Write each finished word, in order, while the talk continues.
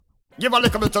Give a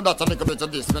little bit of that, a little bit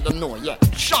of this, let them know, yeah.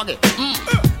 Shaggy.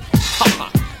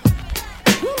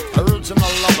 Original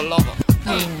lover.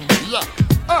 Yeah.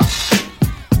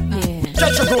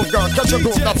 Catch a groove, girl, catch a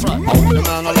groove, that's right. How the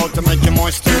man allowed to make you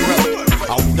moist and wet?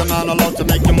 How the man allowed to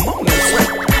make you moan and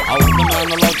sweat? How the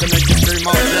man allowed to make you scream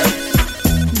out, yeah?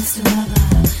 Mr. Lover.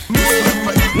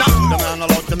 Now the man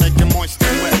allowed to make you moist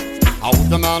and wet? How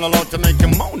the man allowed to make you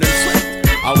moan and sweat?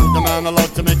 How the man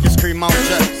allowed to make you scream out,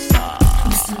 yeah?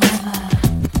 Mr. Lover.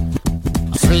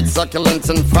 Sweet succulent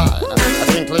and fine, a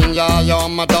twinkling, yeah, you're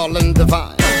my darling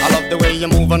divine. I love the way you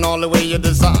move and all the way you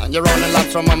design. You're running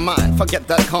laps from my mind, forget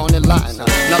that corny line.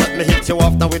 Now let me hit you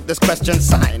off now with this question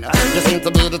sign. You seem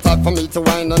to be the type for me to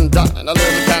wine and dine. A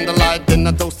little candlelight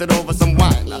dinner toasted over some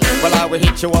wine. Well, I will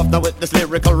hit you off now with this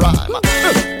lyrical rhyme.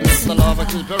 Mr. Lover,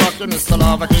 keep you rockin', Mr.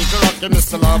 Lover, keep you rockin',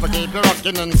 Mr. Lover, keep you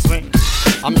rockin' and swing.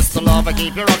 I'm Mr. Lover,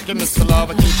 keep you rockin', Mr.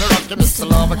 Lover, keep you rockin', Mr.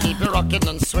 Lover, keep you rockin'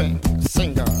 and swing.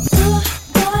 Sing, girl. Ooh,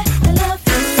 boy, I love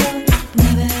you so.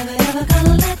 Never, ever, ever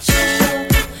gonna let you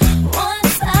go.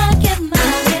 Once I get my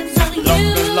hands on you.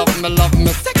 Love me,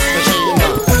 sex machine.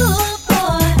 Ooh,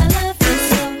 boy, I love you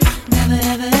so. Never,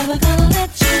 ever, ever gonna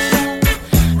let you go.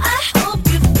 I hope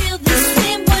you feel the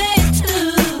same way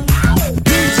too.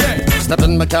 DJ, step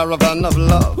in my caravan of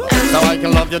love, so I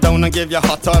can love you down and give you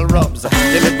hot oil rubs.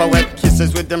 Deliver wet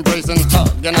kisses with embrace and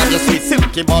hug, and have your sweet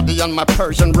silky body on my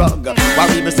Persian rug. While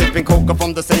we be sipping cocoa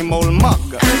from the same old mug,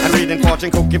 and reading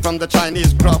fortune cookie from the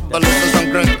Chinese grub. A little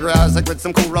some great grass with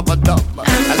some cool rubber dub,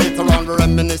 and later on we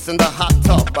reminisce in the hot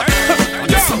tub.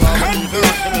 Mr. Lover, keep it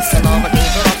rockin', Mr. Lover, keep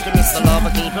it rockin', Mr.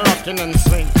 Lover, keep it rockin' and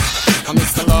swing.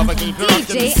 Mr. Lover, keep it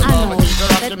rockin', Mr. Lover, keep it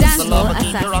rockin', Mr. Lover,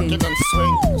 keep it rockin' and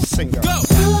swing. Sing, girl.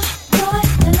 Ooh, boy,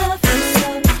 I love you so.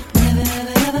 Never,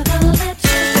 ever, ever gonna let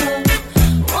you go.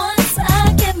 Once I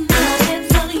get my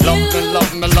hands on you.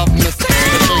 Love me, sex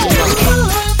machine. Ooh,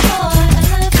 boy, I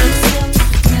love you so.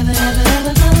 Never, ever,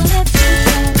 ever gonna let you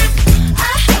go.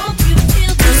 I hope you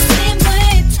feel the same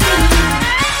way too.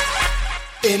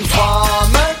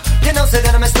 Informer, you know, say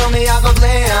that I'm a stormy, I go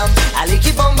blam. I like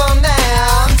you boom boom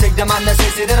down. Take the man that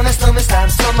say that I'm a stormy, stamp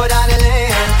somewhere down the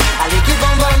lane. I like you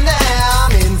boom boom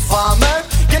down. Informer,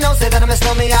 you know, say that I'm a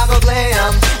stormy, I go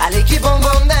blam. I like you boom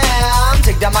boom down.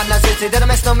 Take the man that say that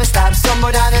I'm a stormy, stamp somewhere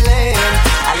down the lane.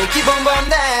 I like you boom boom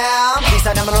down. Please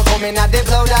tell them I don't come in and they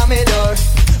blow down my door.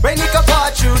 Rain it can pour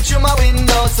through my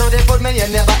window, so they put me in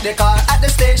the back the car at the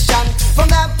station. From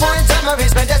that point on, I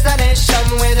reach my destination.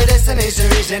 Where the destination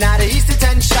region out of east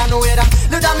detention. Where I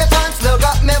look down my pants, look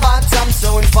up my bottom.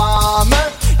 So informer,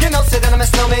 you know, say that I'm a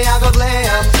snowman, I go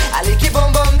blam. I like it boom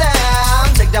boom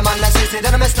down. Take the man that say that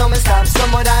I'm a snowman, stamp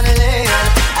somewhere down the lane.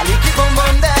 I like it boom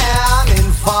boom down.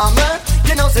 Informer,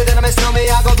 you know, say that I'm a snowman,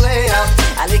 I go blam.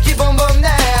 I like it boom boom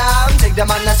down. Take the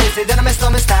man that say that I'm a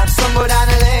snowman, stamp somewhere down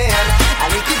the lane. I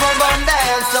like it boom boom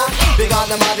down. So big on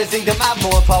them all, they think them have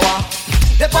more power.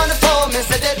 They on the phone, me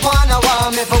say they wanna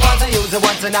want me. For once I use it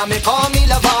once and now me call me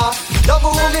lover. Love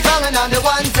who me calling on the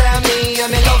one tell me. And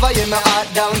me lover in my heart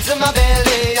down to my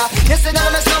belly. Yes, and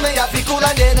I'm a snowman, I feel cool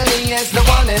and deadly. It's the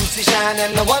one MC Shine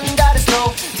and the one that is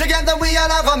snow. Together we all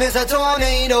have a miss a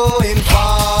tornado.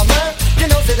 Informer, you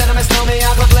know, say that I'm a snowman, I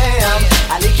go blam.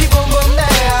 I like it boom boom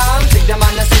down. Take the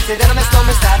man that say that I'm a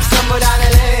snowman, stop somewhere down the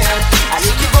lane. I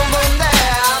like it boom boom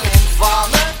down.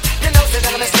 Informer, you know, say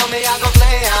that I'm a snowman, I go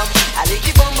blam. I like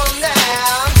it boom boom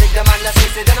down. Take the man that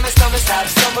say that I'm a snowman, stop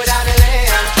somewhere down the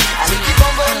lane. I like it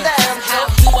boom boom down. How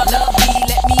do I love me?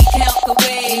 Let me count the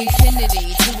way.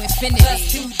 Infinity to infinity.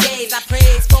 Plus 2 days I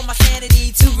praise for my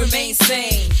sanity to remain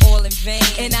sane. All in vain,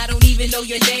 and I don't even know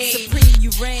your name. Supreme,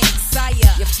 you reign, sire.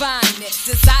 Your fineness,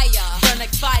 desire, burn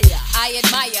like fire. I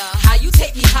admire how you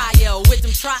take me higher with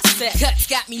them triceps. Cuts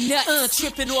got me nuts,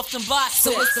 tripping off them biceps. So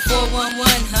it's the 411,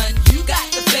 hun. You got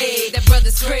the fade that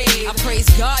brothers crave. I praise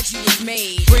God you was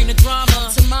made. Bring the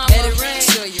drama to mama. Let it rain.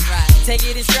 Sure you're right. Take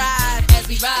it in stride as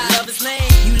we ride. Love is lame.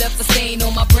 You left a stain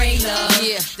on my brain, love.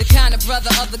 Yeah, the kind of brother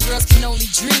other girls can only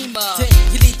dream of.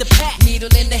 You lead the pack, needle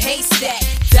in the haystack.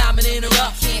 Diamond in her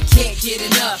up, can't get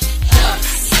enough.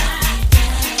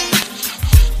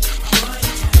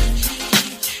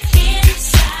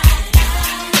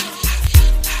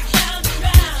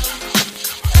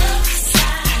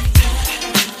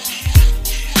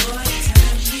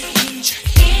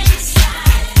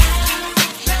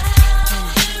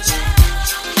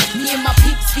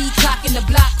 Clocking the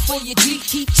block for your Jeep,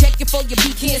 keep checking for your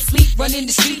beat, can't sleep, running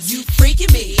the streets. You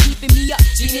freaking me, keeping me up,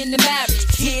 Gene in the marriage.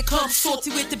 Here comes Salty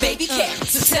with the baby cat.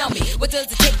 So tell me, what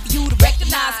does it take for you to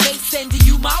recognize fate sending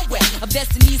you my way of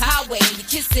destiny's highway? You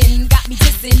kissing, got me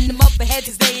dissing them up ahead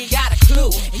 'cause they ain't got a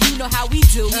clue. And you know how we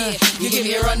do, yeah. You give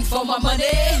me a run for my money,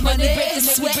 money break the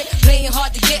sweat, blame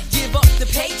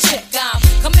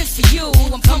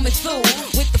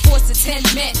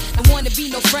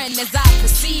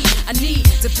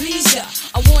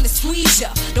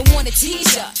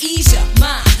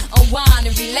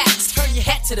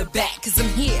your hat to the back, cause I'm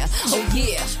here, oh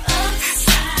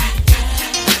yeah.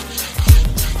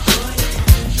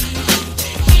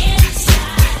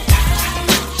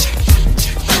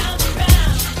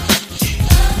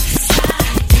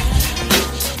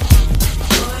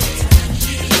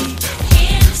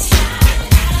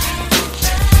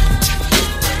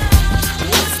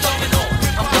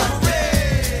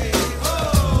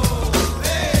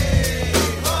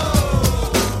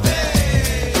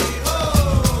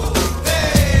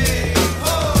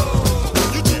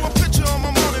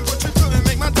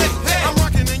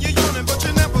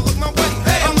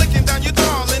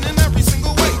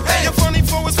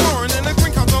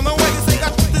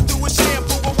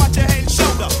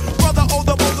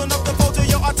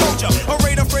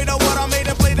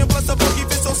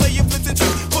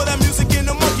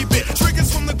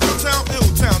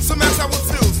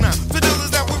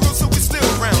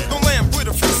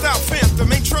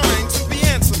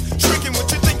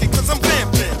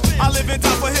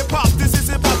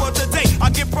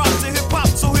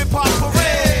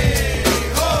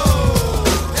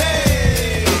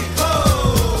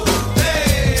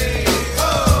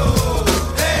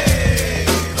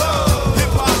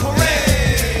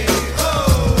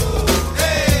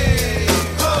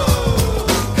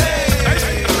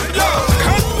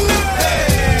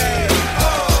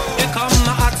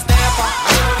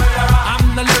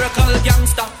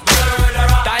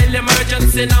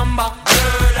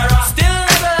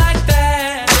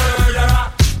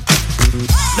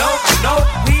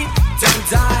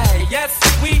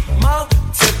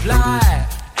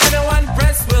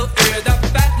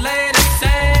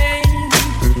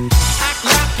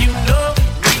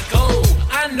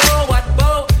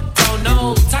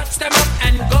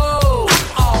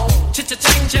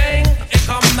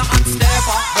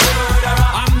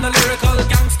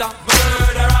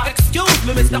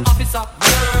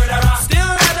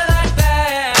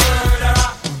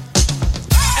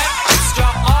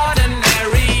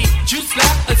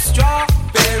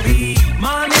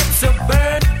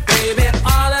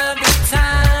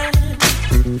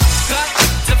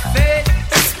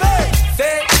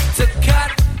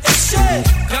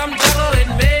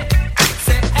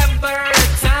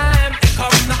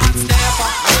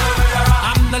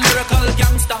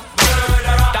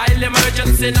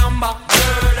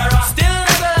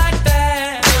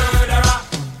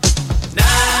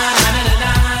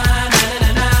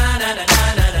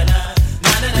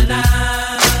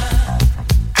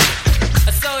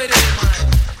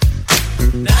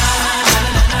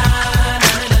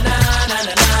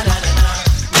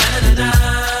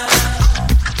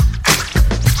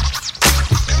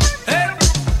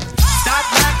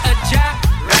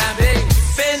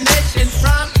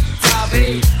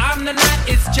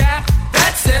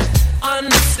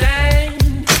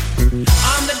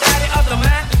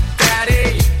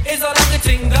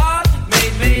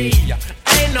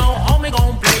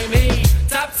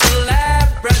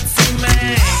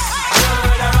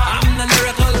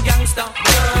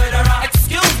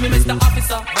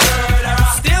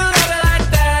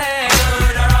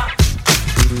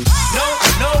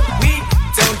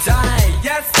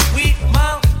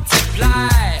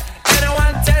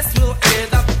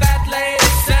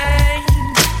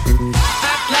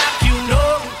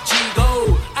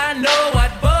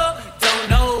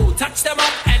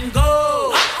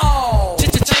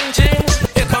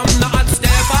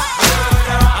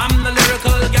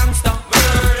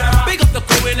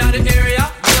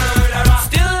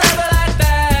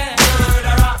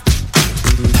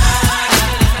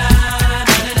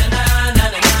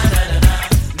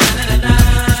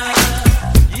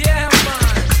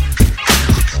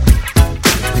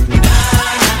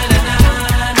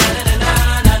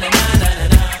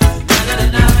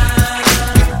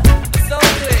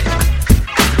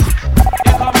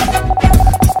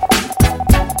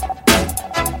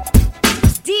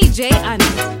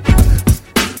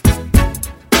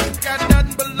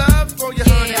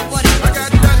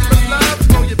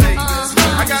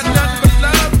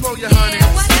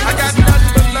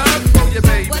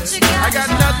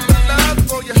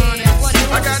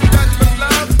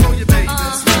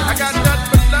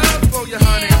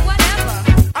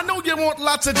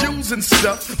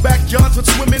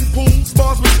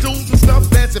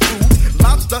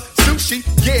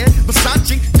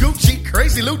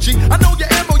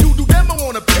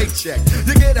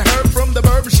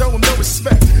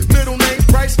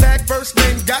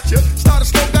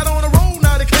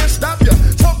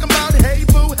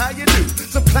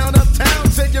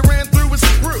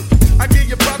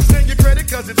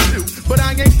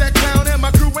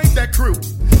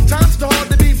 Times too hard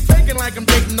to be faking like I'm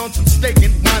dating on some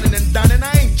staking, whining and dining.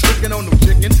 I ain't tripping. tricking on no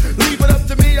chicken. Leave it up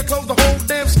to me, I close the whole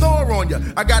damn store on ya.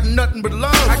 I got nothing but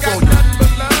love for you. I got nothing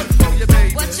but love for you,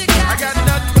 baby. What you got? I got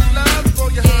nothing but love for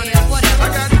you, honey. Yeah, whatever. I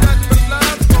got nothing but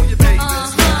love for you, baby.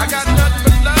 I got nothing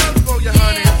but love for you,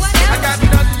 honey. Yeah, whatever. I got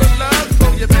nothing but love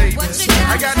for you, baby. What you got?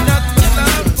 I got nothing but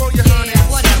love for you, honey. Yeah,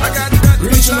 whatever. I got nothing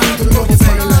but love for you, baby.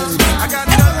 I got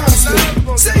nothing but love for you,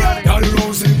 honey. Y'all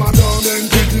rose in my town and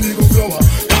pretty little flower.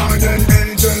 And an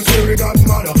angel fairy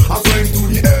godmother, a friend to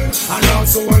the end, and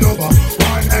also a lover.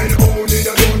 One and only,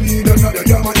 you don't need another.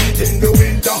 You're my heat in the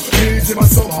winter, heat in my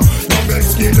summer. No red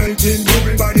skin, 19,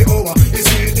 moving by the hour. It's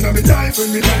sweet in my life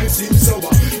when me life seems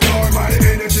sober. You're my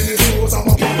energy, the source of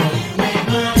my power.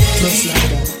 Just like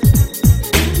that.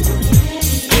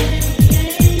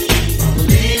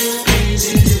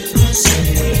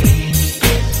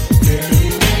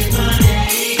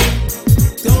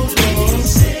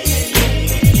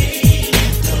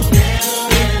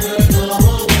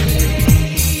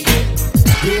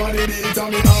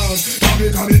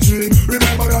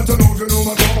 Remember that I love you no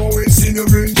matter how it seems. You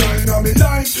bring joy in my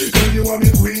life. Girl, you are my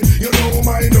queen. You know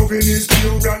my loving is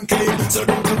pure and clean. So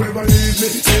don't you ever leave me.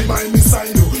 Stay by me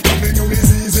side. Loving you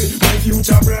is easy. My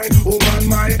future bright. Open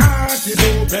my heart is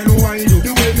open wide.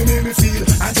 The way you make me feel,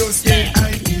 I just can't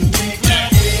hide you.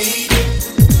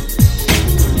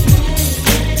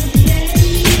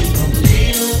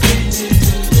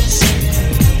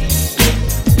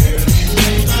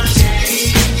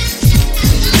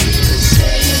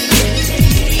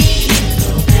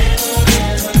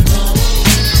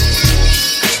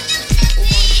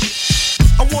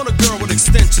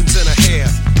 Extensions in her hair,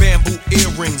 bamboo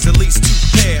earrings, at least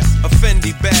 2 pair, a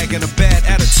Fendi bag and a bad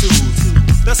attitude.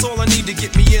 That's all I need to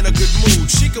get me in a good mood.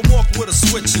 She can walk with a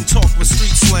switch and talk with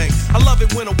street slang. I love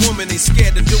it when a woman ain't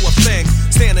scared to do a thing.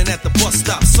 Standing at the bus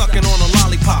stop, sucking on a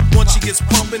lollipop. Once she gets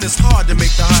pumping, it's hard to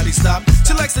make the hottie stop.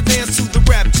 She likes to dance to the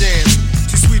rap jam.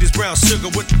 She's sweet as brown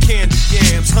sugar with the candy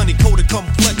yams. Honey coated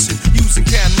complexion, using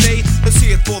Cabernet. Let's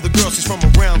hear it for the girl, she's from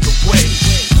around the way.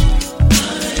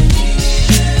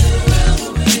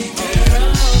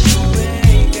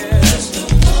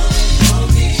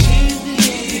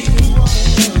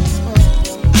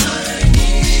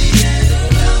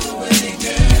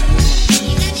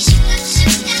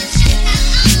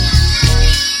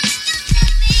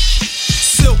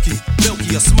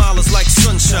 Your smile is like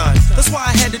sunshine. That's why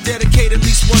I had to dedicate at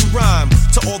least one rhyme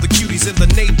to all the cuties in the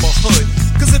neighborhood.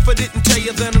 Cause if I didn't tell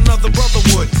you, then another brother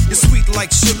would. You're sweet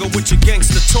like sugar with your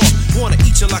gangster talk. Wanna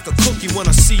eat you like a cookie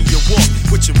when I see you walk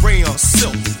with your rayon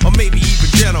silk or maybe even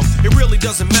denim. It really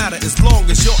doesn't matter as long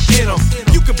as you're in them.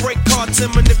 You can break cards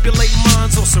and manipulate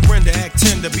minds or surrender, act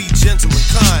tender, be gentle and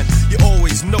kind. You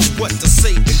always know what to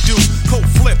say and do. Cold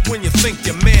flip when you think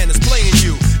your man is playing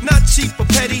you. Not cheap or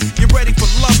petty, you're ready for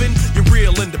loving. You're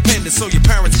real independent, so your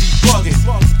parents be bugging.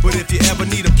 But if you ever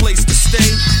need a place to stay,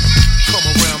 come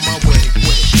around my way.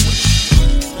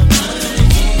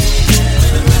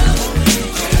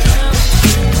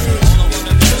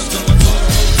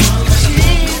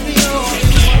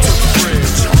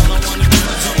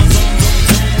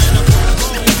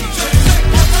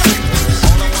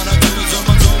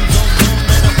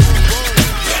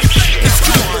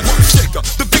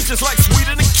 Just like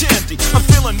sweeter than candy. I'm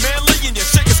feeling manly and your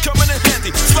shaker's coming in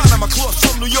handy. Sliding my clothes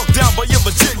from New York down by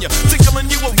Virginia. Tickling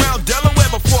you around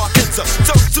Delaware before I enter.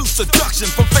 Tongue to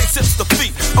seduction from face hips to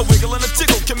feet. A wiggle and a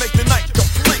tickle can make the night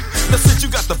complete. Now since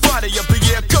you got the body of the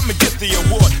year, come and get the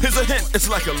award. Here's a hint, it's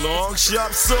like a long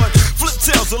sharp sword. Flip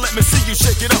tails and let me see you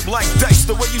shake it up like dice.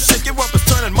 The way you shake it up is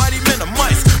turning mighty men to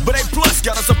mice. But A plus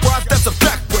got a surprise, that's a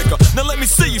backbreaker. Now let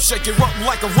me see you shake it up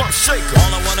like a rump shaker.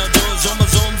 All I wanna do is zoom,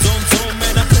 zoom, zoom, zoom,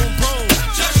 and a boom, boom.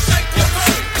 Just shake your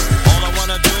feet. All I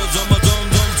wanna do is zoom, zoom,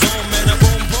 zoom, zoom, and a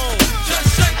boom, boom. Just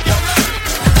shake your feet.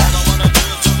 All I wanna do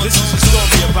is zoom, zoom. This is a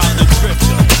story about the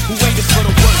drifter who waited for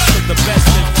the worst of the best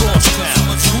in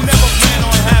Crosstown, who never planned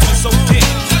on having so dick.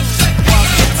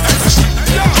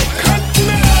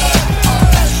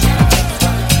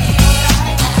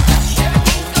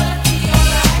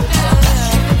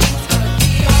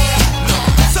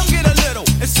 Some get a little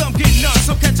and some get none,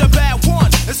 so catch a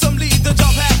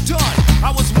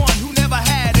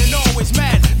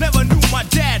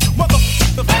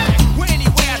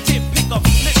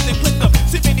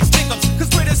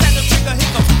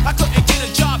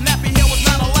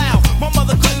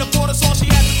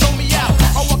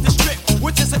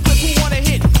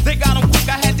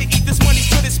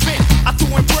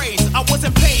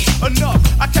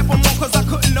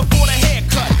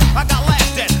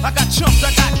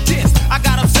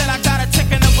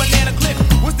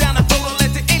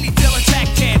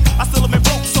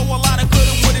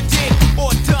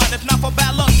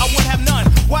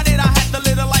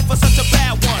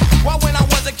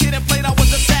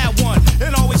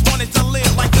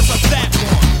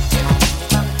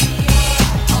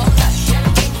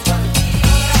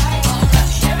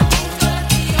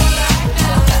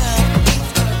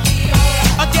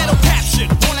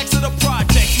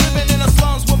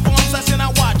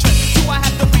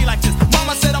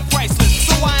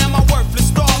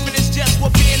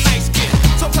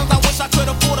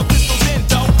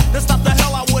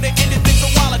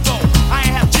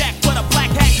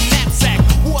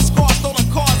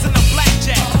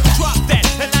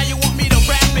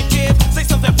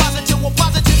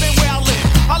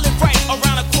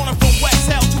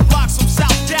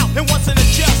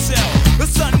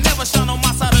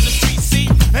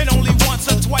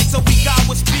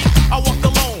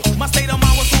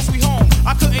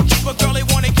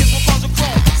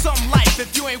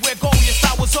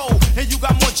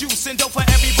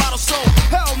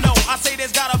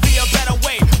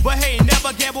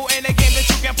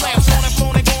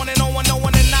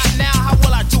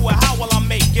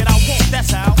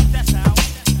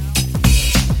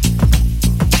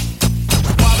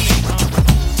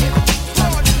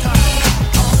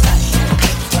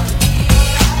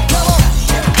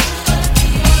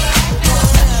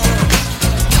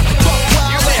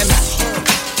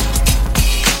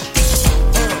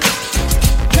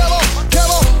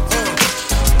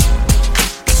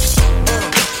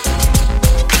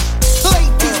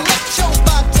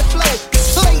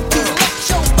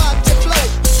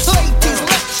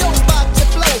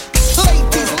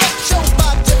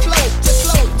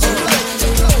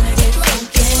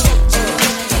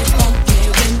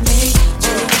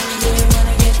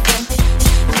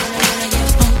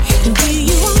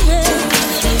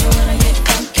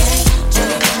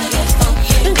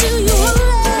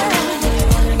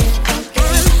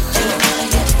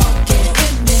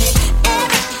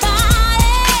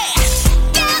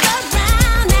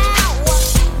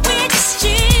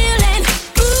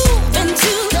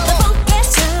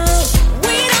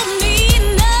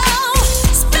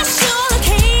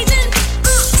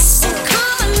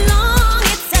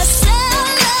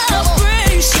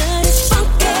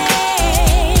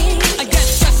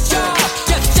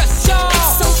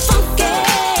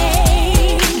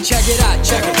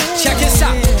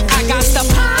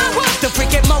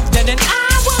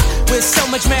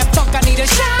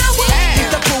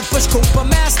Alice Cooper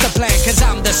master plan, cause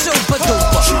I'm the super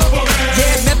duper.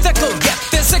 Yeah, mythical, yeah,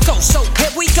 physical. So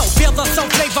here we go. Feel the soul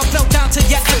flavor flow down to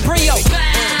your embryo.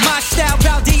 My style,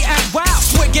 rowdy and wild.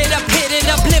 Swig it up, hit it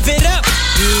up, live it up.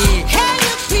 Yeah. Hey,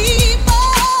 you people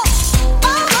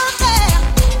over there,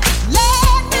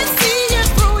 let me see you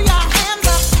throw your hands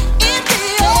up in the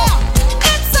air.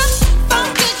 It's a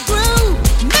funky groove,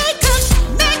 make 'em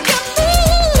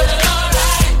move.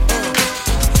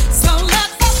 So let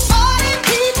the party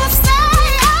people say,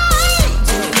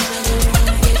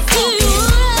 do you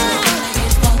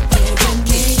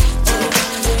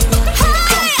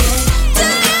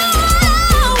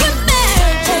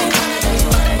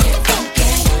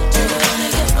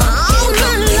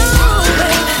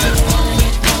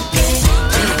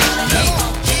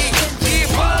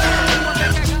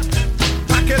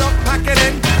Pack it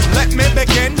in, let me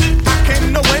begin. I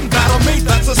came to win, battle me,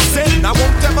 that's a sin. I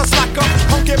won't ever slack up,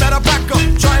 punk, you better back up.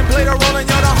 Try and play the role and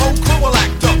you're the whole crew will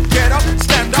act up. Get up,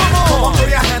 stand up, come on, throw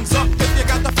your hands up if you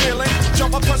got the feeling.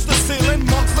 Jump up, touch the ceiling,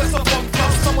 monsters of funk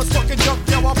flow. Someone's talking junk,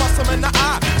 yo, I'll bust them in the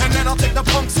eye. And then I'll take the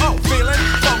punks out, feeling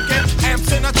funkin'.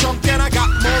 Amps in a trunk and I got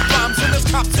more rhymes than this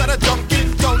cops at a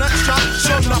Dunkin' Donut shop.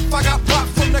 Sure enough, I got pop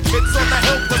from the kids on the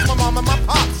hill, plus my mom and my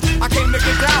pops. I came to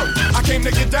get down, I came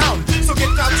to get down. So get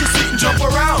out your seat and jump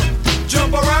around,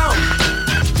 jump around,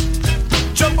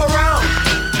 jump around,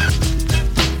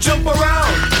 jump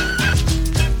around,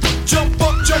 jump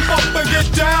up and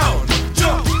get down.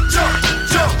 Jump, jump,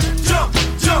 jump, jump,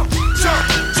 jump, jump,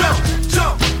 jump,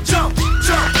 jump, jump,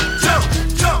 jump,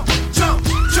 jump, jump,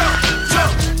 jump,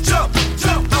 jump, jump,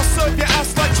 jump. I'll serve your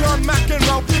ass like John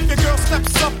McEnroe. If your girl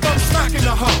steps up, I'm smacking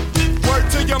the hoe. Word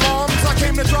to your moms, I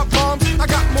came to drop bombs. I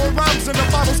got more rhymes than the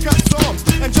Bible's got songs.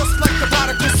 And just like the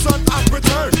prodigal son, I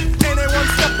return. Anyone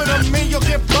stepping on me, you'll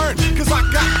get burned. Cause I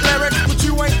got lyrics, but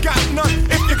you ain't got none.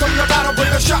 If you come to battle,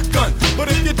 bring a shotgun. But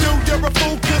if you do, you're a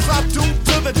fool, cause I do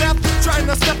to the death. Trying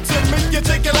to step to me, you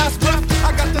take your last breath.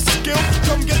 I got the skill,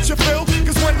 come get your fill.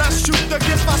 Cause when I shoot the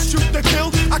gift, I shoot the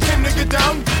kill. I came to get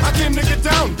down, I came to get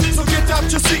down. So get out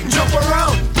your seat and jump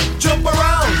around, jump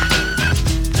around,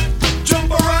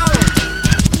 jump around,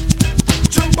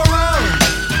 jump around,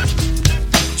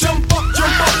 jump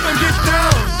up and get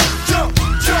down. Jump,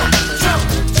 jump, jump,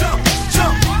 jump,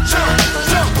 jump, jump,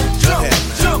 jump, jump,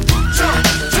 jump,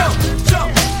 jump,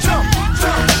 jump, jump,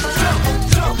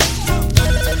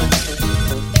 jump,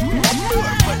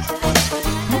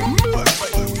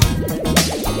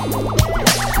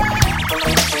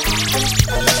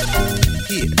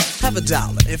 Here, have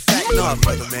 $1. In fact, no,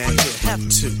 brother man, here, have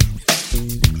 $2.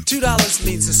 $2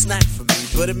 means a snack for me,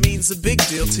 but it means a big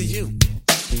deal to you.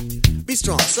 Be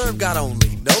strong, serve God only.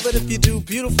 Know that if you do,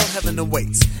 beautiful heaven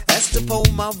awaits. Esther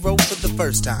pulled my rope for the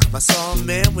first time. I saw a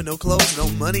man with no clothes, no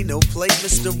money, no plate,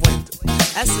 Mr. Wendell.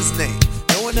 That's his name.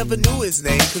 No one ever knew his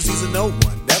name, cause he's a no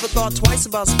one. Never thought twice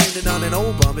about spending on an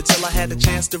old bum until I had the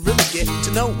chance to really get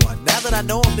to know one. Now that I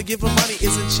know him, to give him money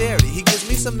isn't charity. He gives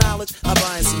me some knowledge, I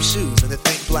buy him some shoes. And to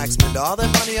think blacks spend all their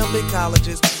money on big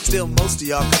colleges, still most of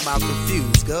y'all come out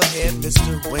confused. Go ahead,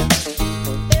 Mr. Wendell.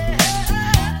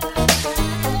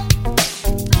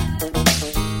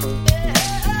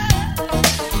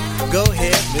 Go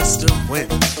ahead, Mr.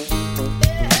 Wendell.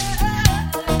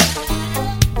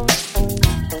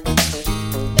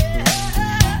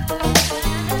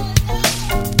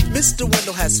 Mr.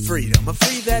 Wendell has freedom, a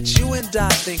free that you and I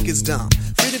think is dumb.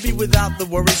 Free to be without the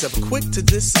worries of a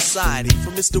quick-to-this society, for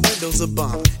Mr. Wendell's a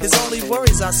bum. His only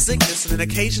worries are sickness and an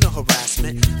occasional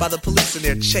harassment by the police in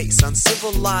their chase.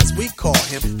 Uncivilized we call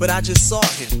him, but I just saw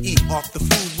him eat off the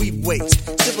food we waste.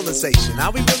 Civilization,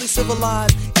 are we really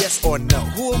civilized? Yes or no?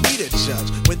 Who are we to judge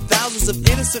when thousands of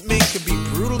innocent men can be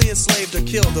brutally enslaved or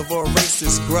killed over a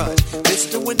racist grudge?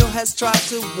 Mr. Wendell has tried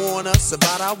to warn us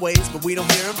about our ways, but we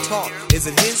don't hear him talk. Is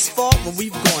it his fault when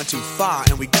we've gone too far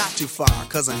and we got too far?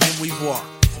 Cause on him we've walked.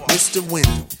 Mr.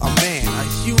 Wendell, a man, a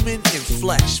human in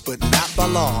flesh, but not by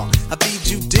law. I feed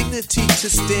you dignity to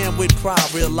stand with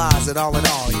pride. Realize that all in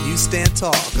all, you stand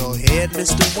tall. Go ahead,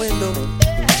 Mr. Wendell.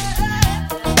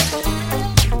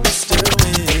 Mr.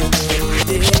 Wendell,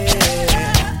 yeah,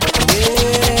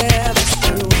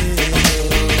 Mr. Wendell.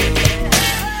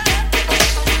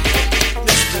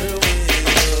 Mr. Wendell,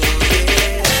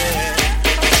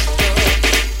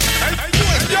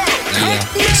 Yeah,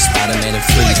 Spider-Man and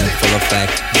Freeze in full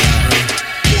effect.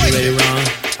 You ready, Ron?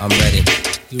 I'm ready.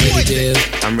 You ready, Dave?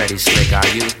 I'm ready, Slick, are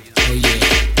you? Oh yeah,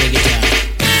 take it down.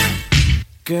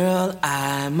 Girl,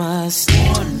 I must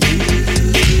warn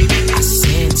you, I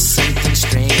sense something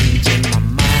strange in my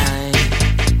mind.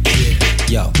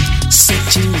 Yo,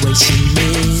 Situation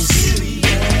is,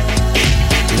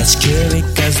 let's cure it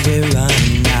cause we're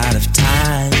running out of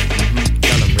time.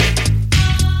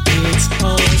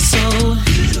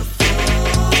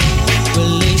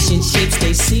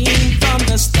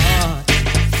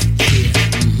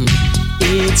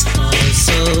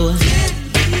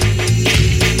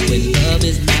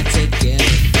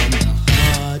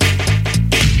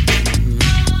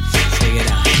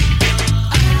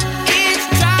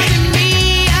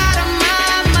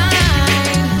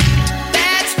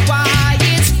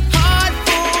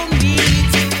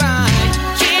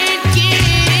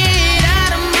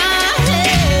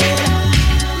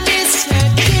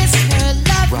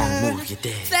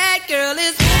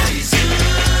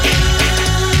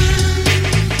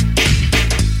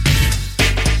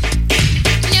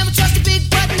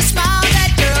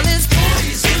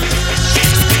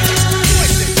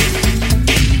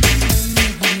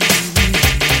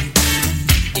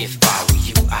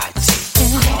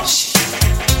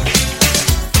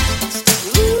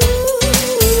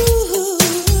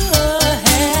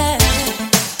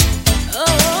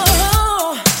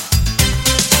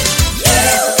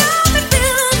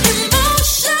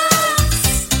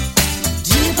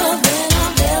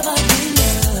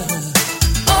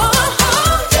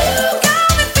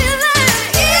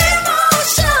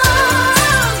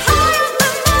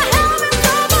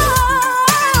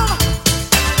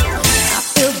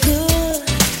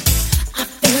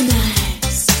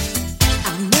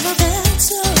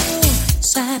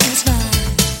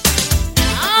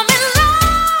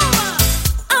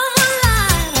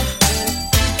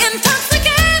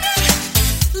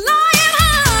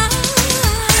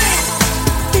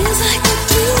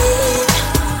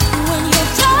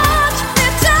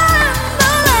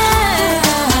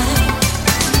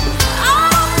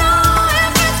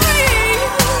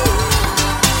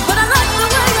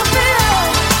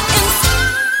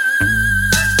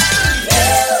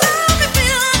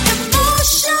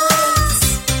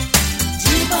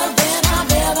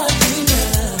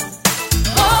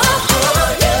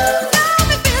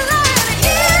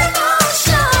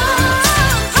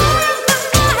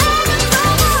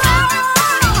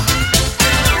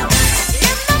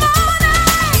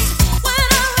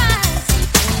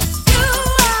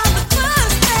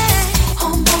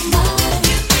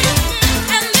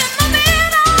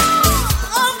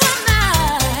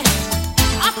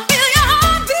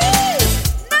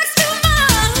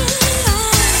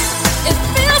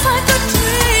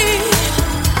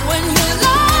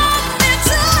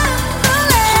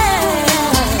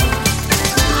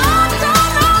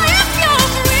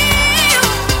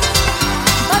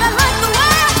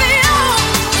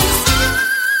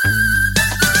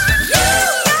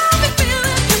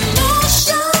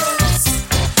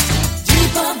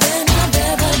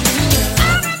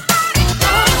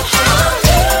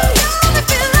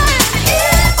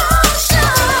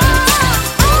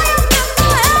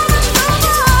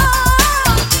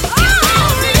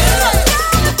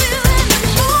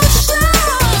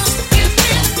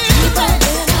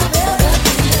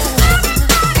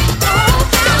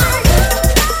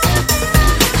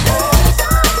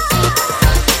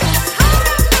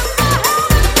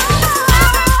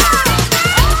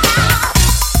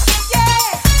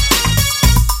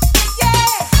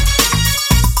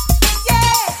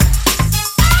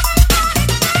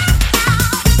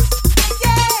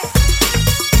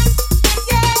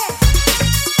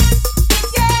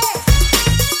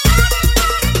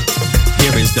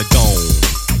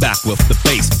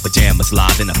 is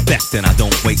live in effect, and I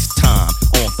don't waste time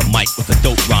on the mic with a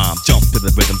dope rhyme. Jump to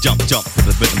the rhythm, jump to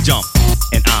the rhythm, jump.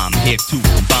 And I'm here to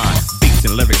combine beats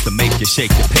and lyrics to make you shake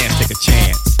your pants, take a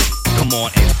chance. Come on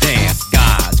and dance,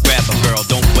 guys, grab a girl,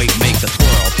 don't wait, make a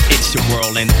twirl. It's your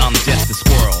world and I'm just a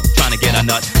squirrel, trying to get a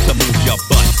nut to move your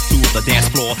butt to the dance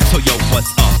floor. So yo,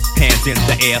 what's up? Hands in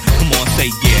the air, come on,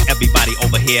 say yeah. Everybody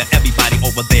over here, everybody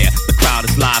over there. The crowd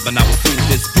is live and I will do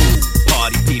this groove.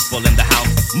 Party people in the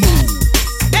house, move. Groove.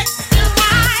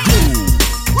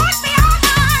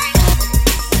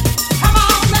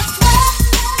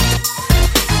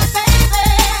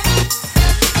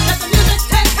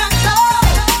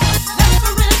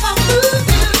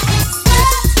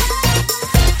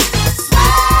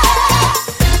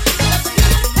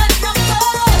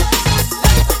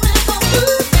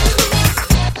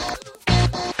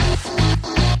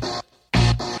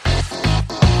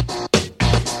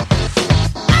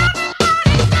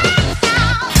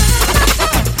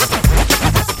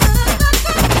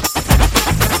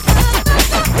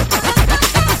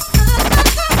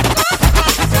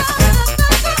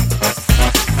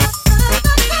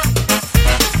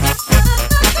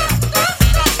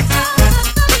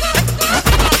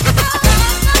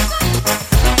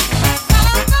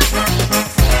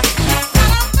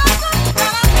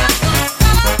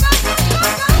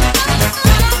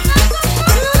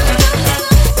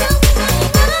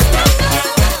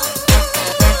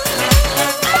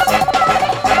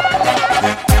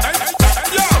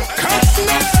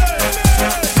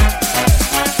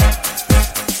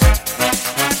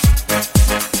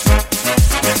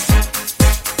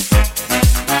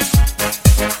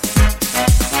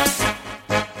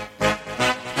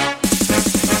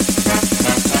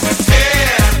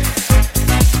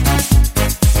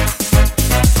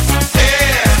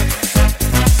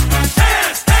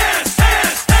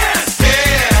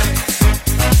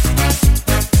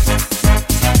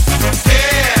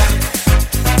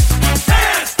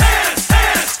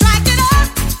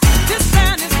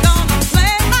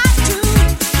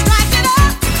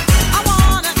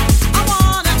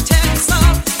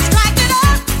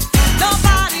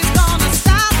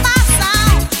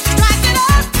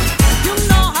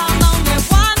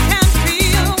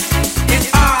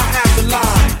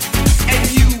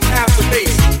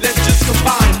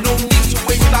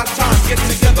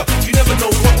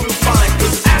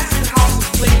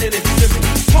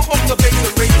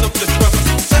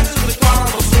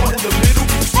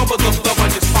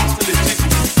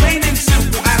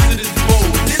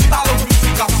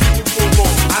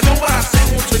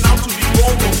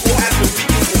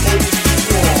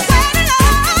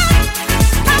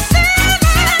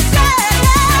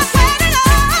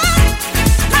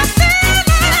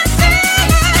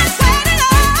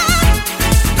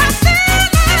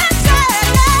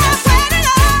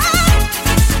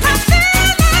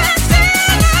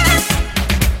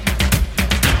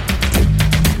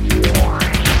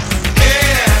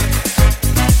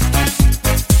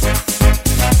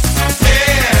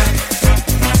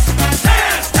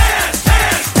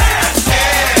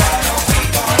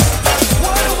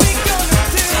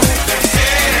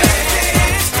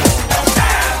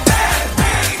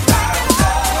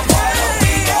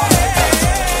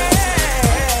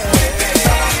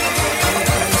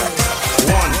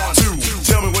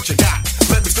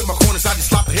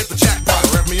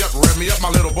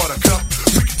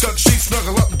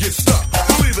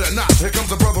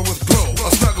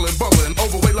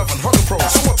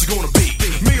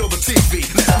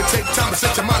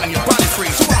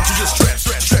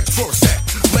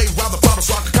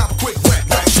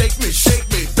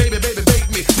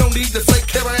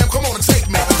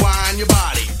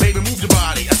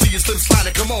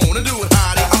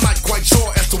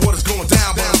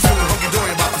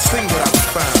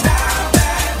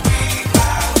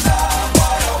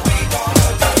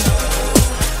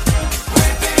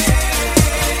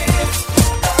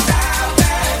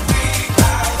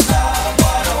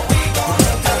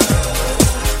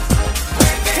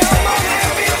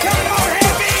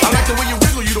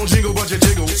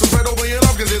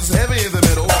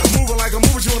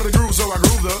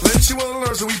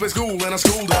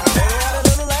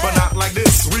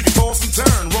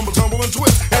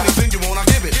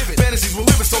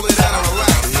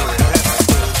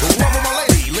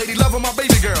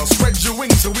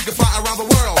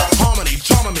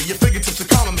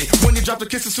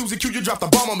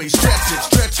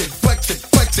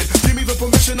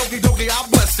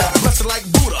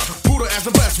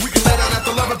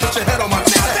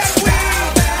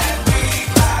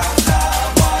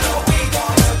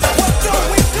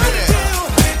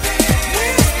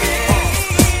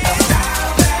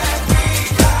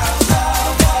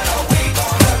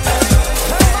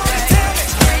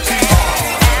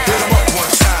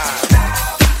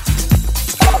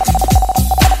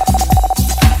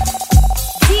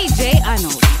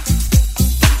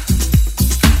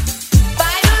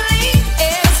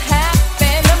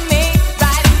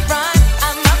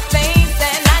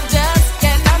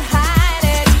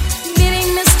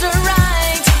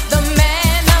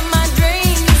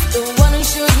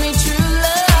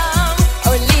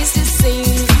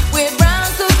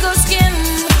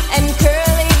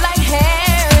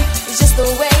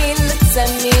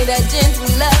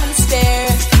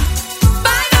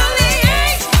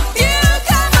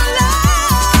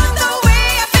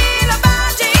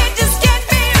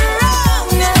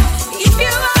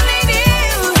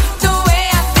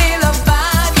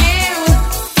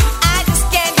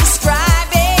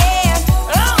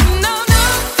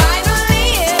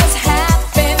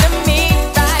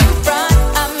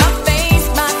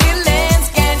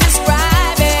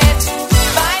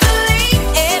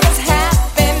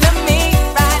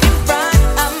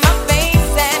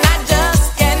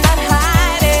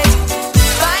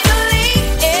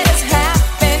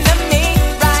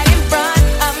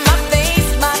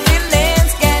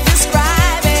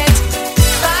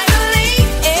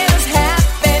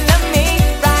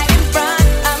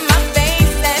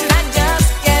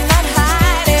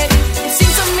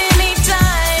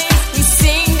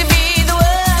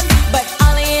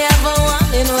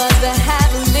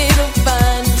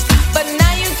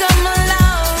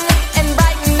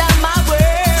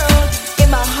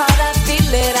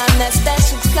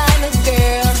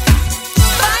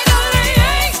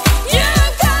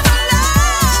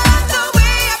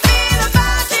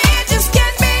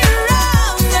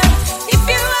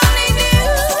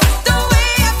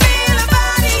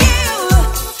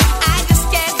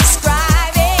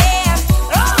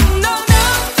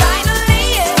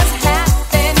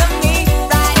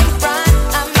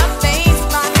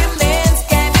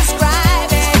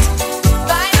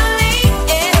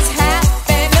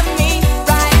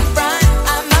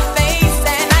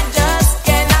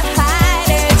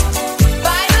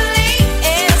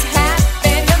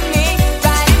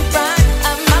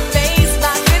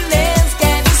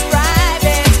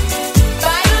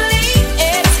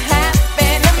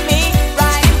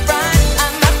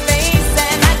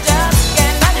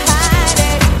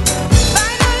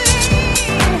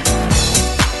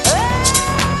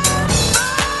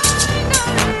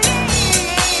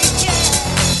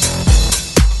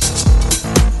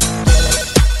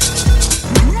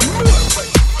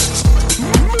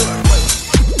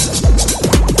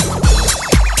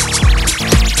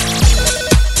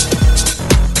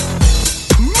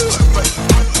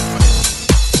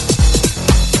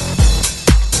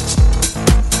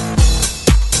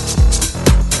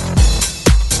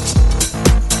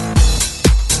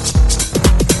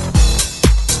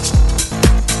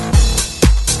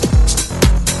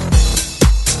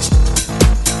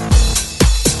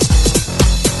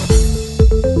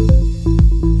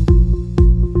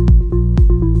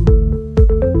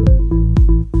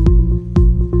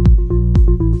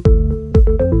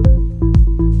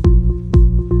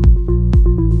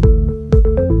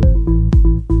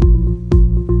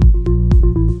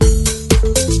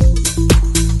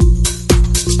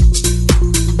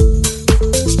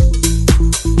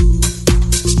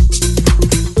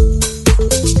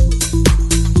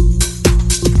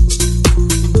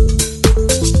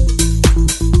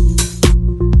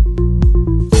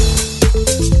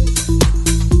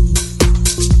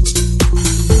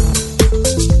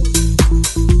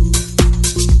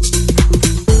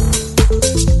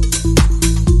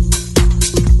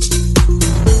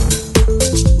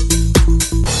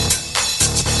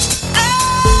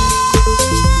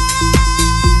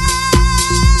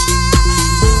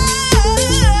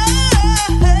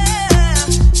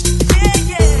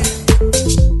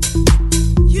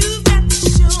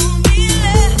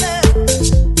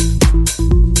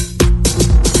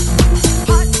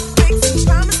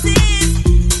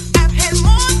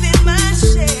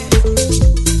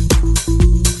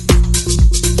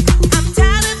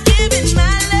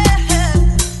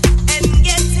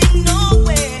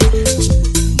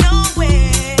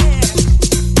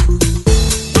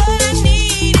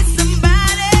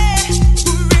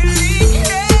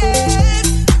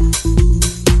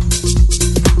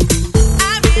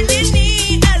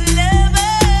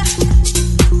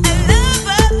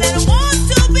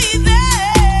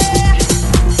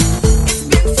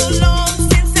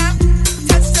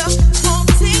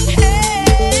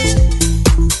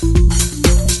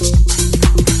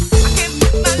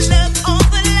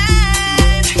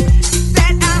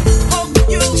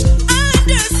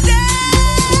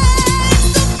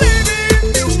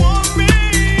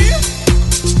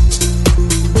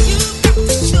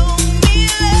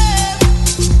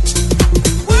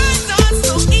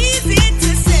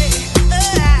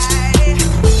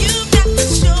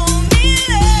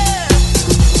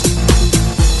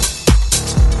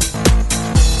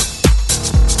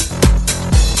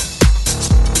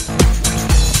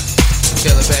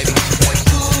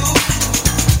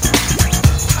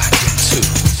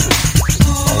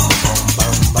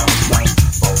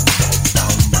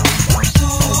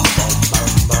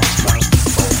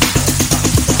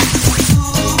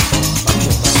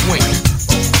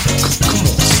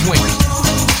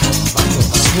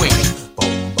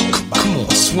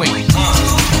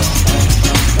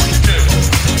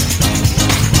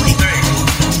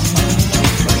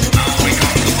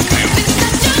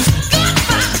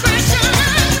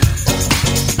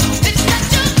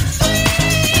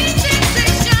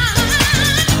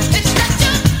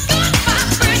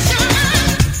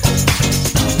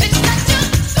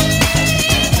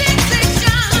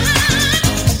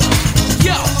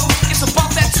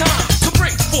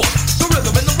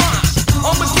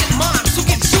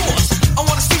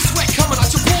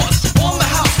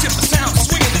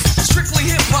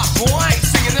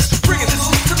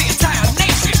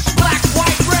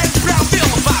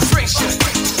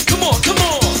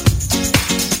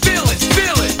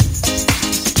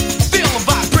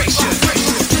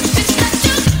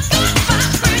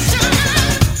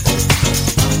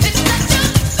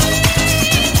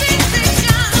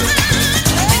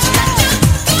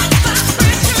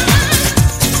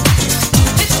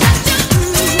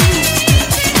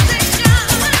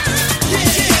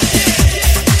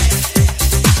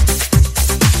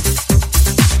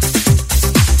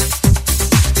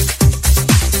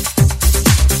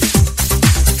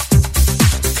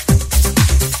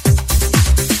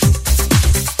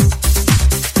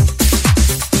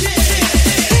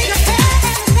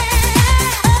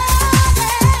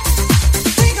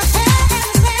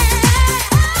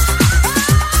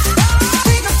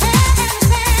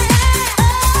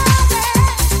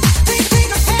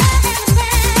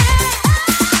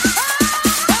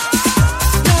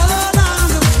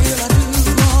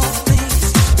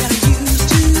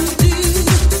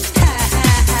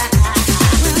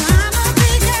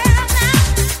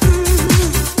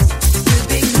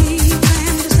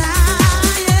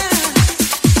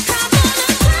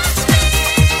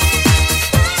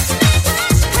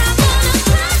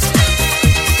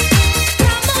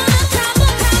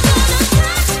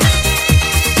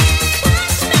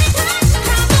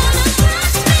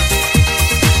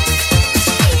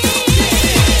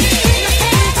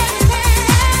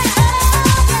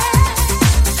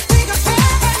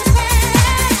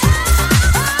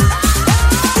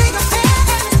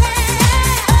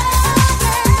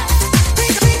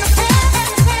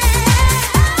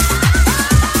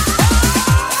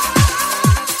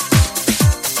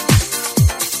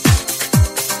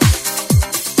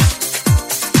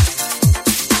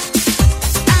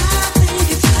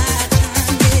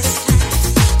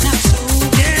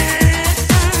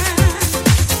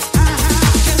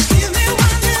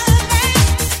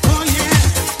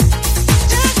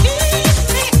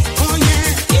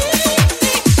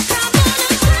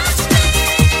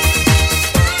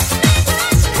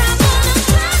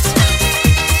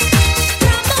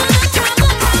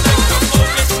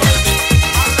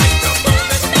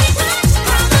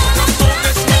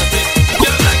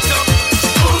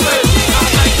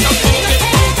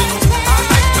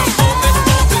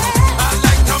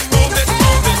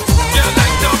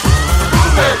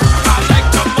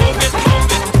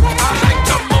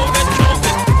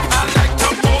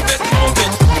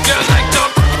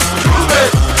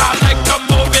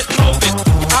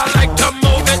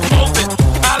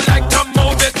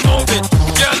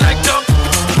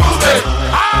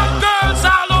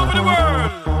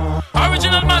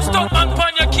 a stuck man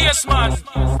pon your case, man.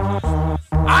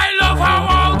 I love how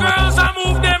all girls are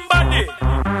move them body.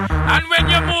 And when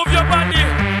you move your body,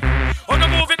 wanna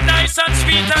move it nice and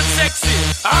sweet and sexy.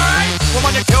 Alright,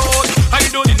 woman you cute, how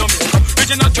you don't need no makeup.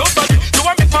 Original cute body, you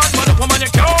a make man up. Woman you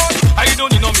cute, how you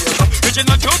don't need no makeup.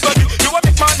 Original cute body, you a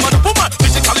make man up. Woman,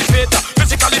 physically fit,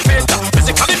 physically fit,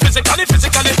 physically.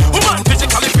 Woman,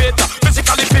 physically fit,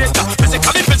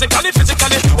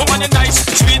 physically. Woman you nice,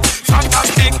 sweet,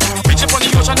 fantastic. Bitch up on the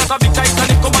ocean, not a big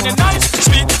Titanic. Woman you nice,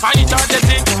 sweet, fine,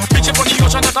 energetic. Bitch up on the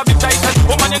ocean, not a big Titanic.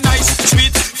 Woman you nice,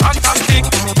 sweet, fantastic.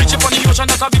 Bitch up on the ocean,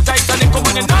 not a big Titanic.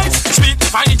 Woman you nice, sweet,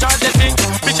 fine, energetic.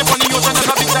 Bitch up on the ocean, not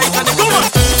a big Titanic. Woman,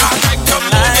 I like your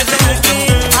life,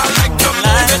 I like your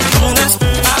life,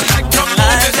 I like your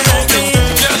life,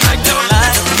 you like your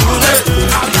life,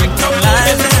 I like your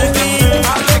life, I like your life,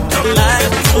 I like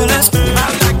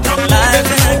your life,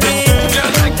 you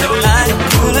like your life.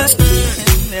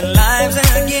 Their lives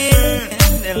again,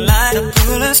 their light of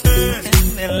coolest.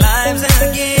 Their lives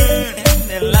again,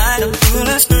 their light of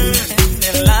coolest.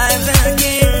 Their lives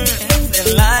again, their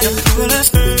light of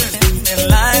coolest. Their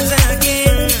lives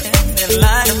again, their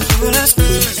light of coolest.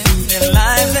 Their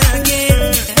lives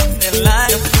again, their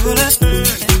light of coolest.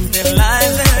 Their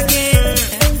lives again,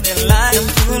 their light of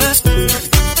coolest.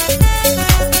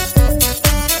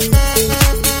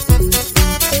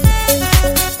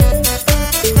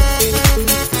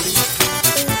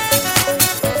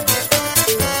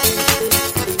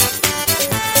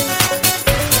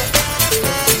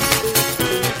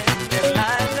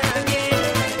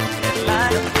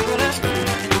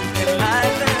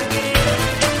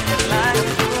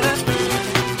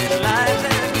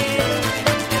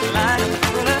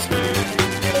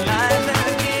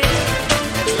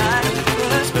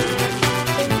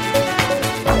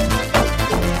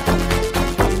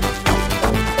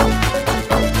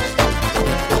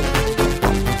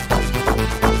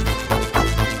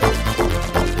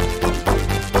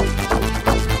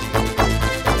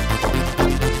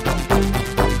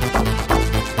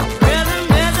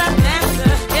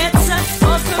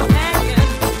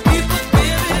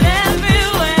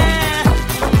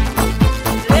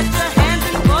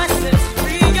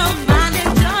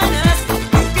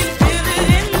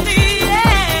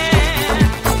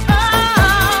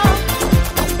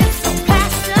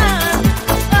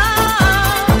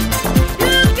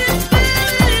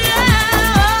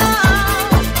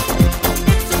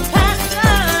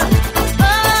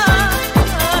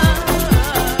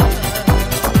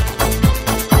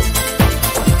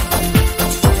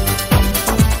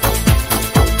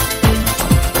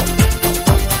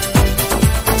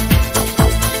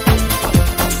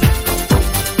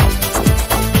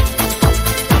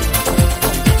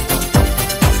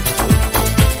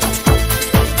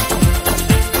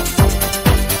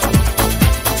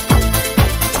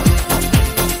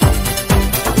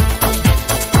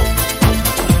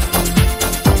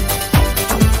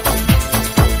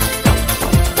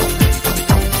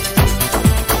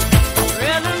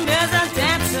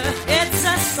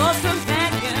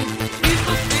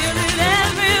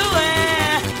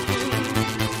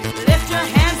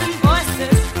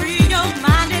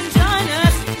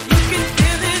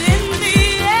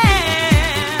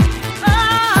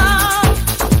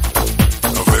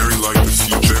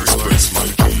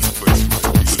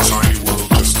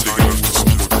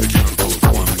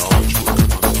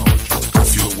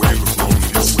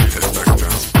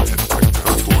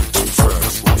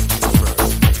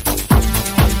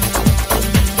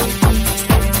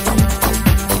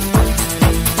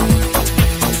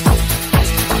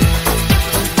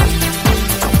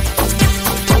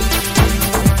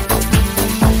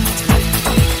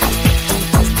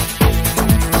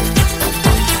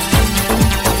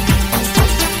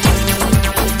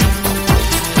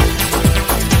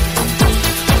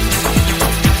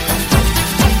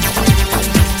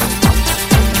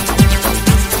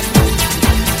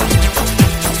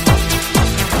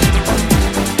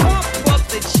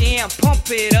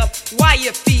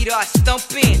 your feet are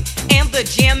stumping and the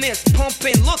jam is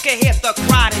pumping. Look ahead, the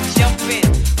crowd is jumping.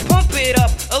 Pump it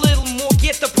up a little more,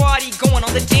 get the party going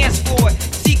on the dance floor.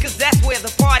 See, cause that's where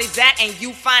the party's at, and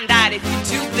you find out if you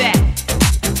do that.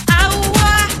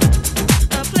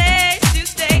 A place to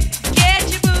stay.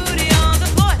 Get your booty on the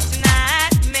floor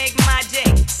tonight. Make my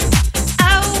day.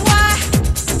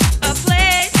 A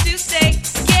place to stay.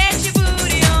 Get your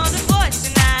booty on the floor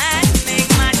tonight. Make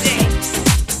my day.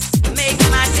 Make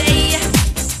my day.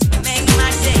 Make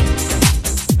my day.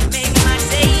 Make my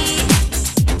day.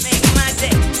 Make my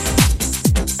day.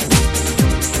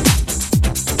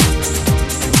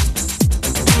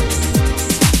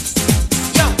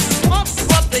 Yo,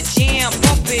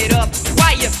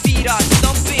 while your feet are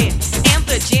stumping and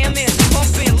the jam is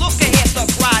pumping. Look ahead, the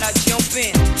crowd are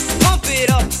jumping. Pump it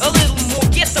up a little more,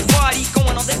 get the party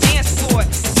going on the dance floor.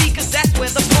 See, 'cause that's where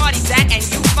the party's at, and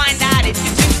you find out if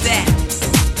you do that.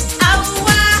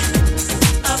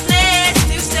 A place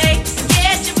to stay.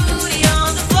 Get your booty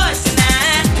on the floor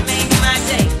tonight. Make my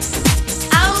day.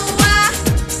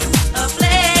 A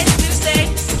place to stay.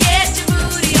 Get your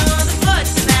booty on the floor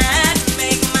tonight.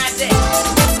 Make my day.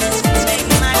 Make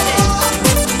my day.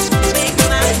 Make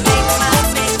my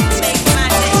day. Make my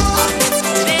day.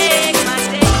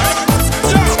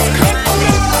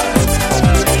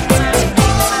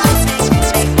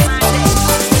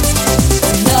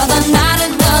 Another night,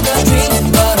 another dream,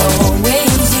 but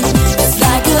always you. It's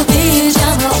like a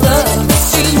vision of love that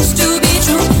seems to be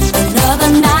true. Another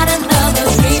night, another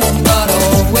dream, but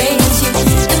always you.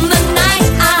 In the night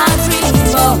I dream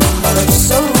of love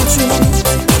so true.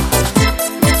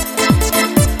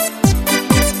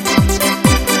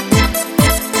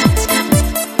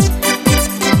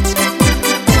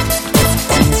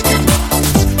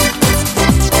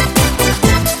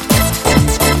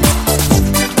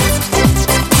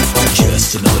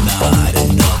 Just another night,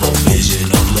 another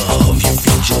vision of love. You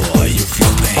feel joy, you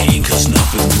feel pain, 'cause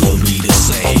nothing will be the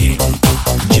same.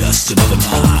 Just another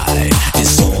night,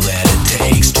 it's all that it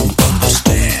takes to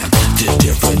understand the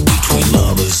difference between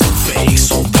lovers and fake.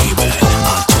 So baby,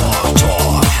 I talk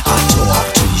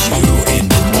to you in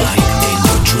the night, in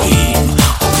your dream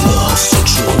of love so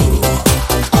true.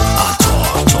 I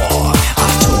talk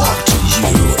to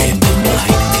you in the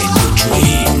night, in your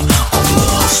dream of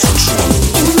love so true.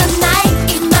 In the night,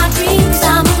 in my dreams,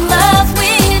 I'm in love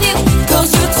with you. 'Cause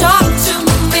you talk to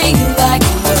me like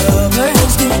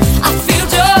lovers do. I feel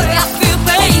joy, I feel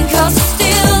pain, 'cause it's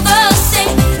still the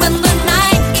same. When the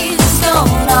night is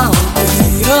gone, I'll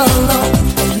be alone.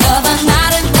 Another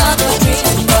night, another dream,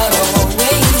 but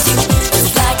always you. It's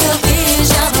like a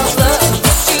vision of love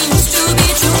that seems to be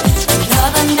true.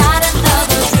 Another night,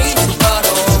 another dream, but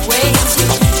always you.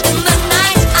 In the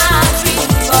night I dream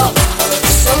of love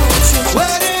so true.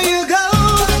 Where do you go,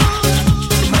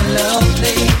 my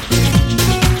lovely?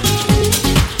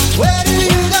 Where do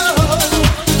you go?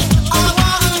 I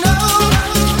wanna know,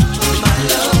 my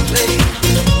lovely.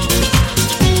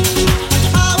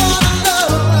 I wanna know,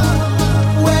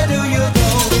 where do you go?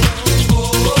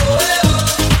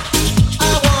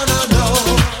 I wanna know,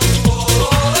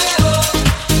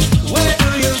 where do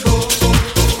you go?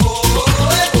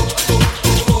 Where do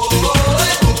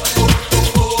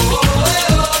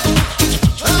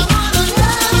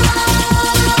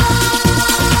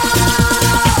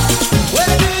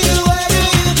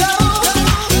you go?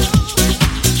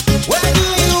 Where do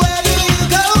you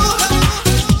go?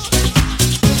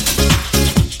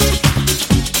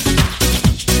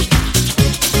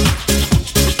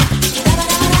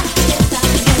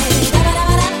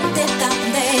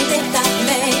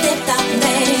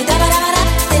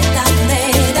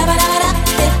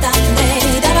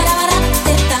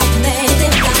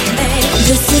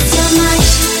 This is your night,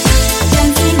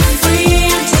 dancing free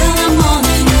until the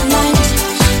morning light.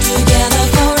 Together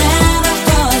forever,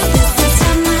 'cause this is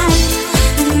your night,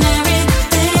 and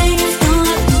everything is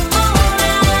gonna be alright.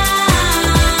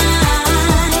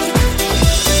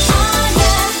 Oh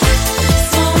yeah,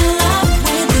 so in love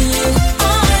with you.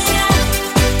 Oh yeah,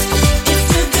 it's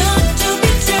too good to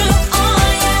be true. Oh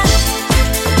yeah,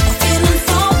 feeling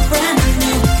so brand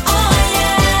new. Oh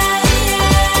yeah,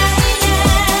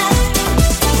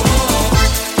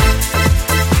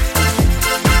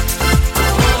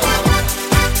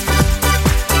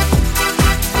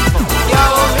 Yo,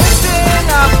 listen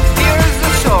up, here's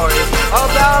the story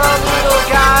about a little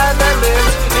guy that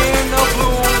lives in a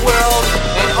blue world.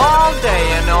 And all day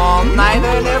and all night,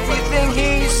 and everything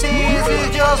he sees is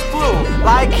just blue.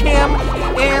 Like him,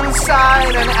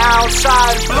 inside and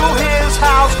outside. Blue his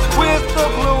house with a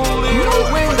blue little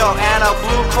window and a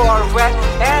blue Corvette.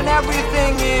 And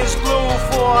everything is blue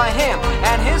for him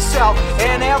and himself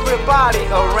and everybody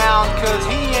around. 'Cause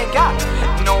he ain't got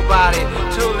nobody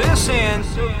to listen.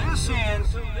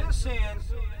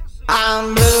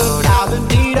 I'm blue, I've been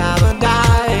deed, I've been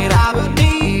died.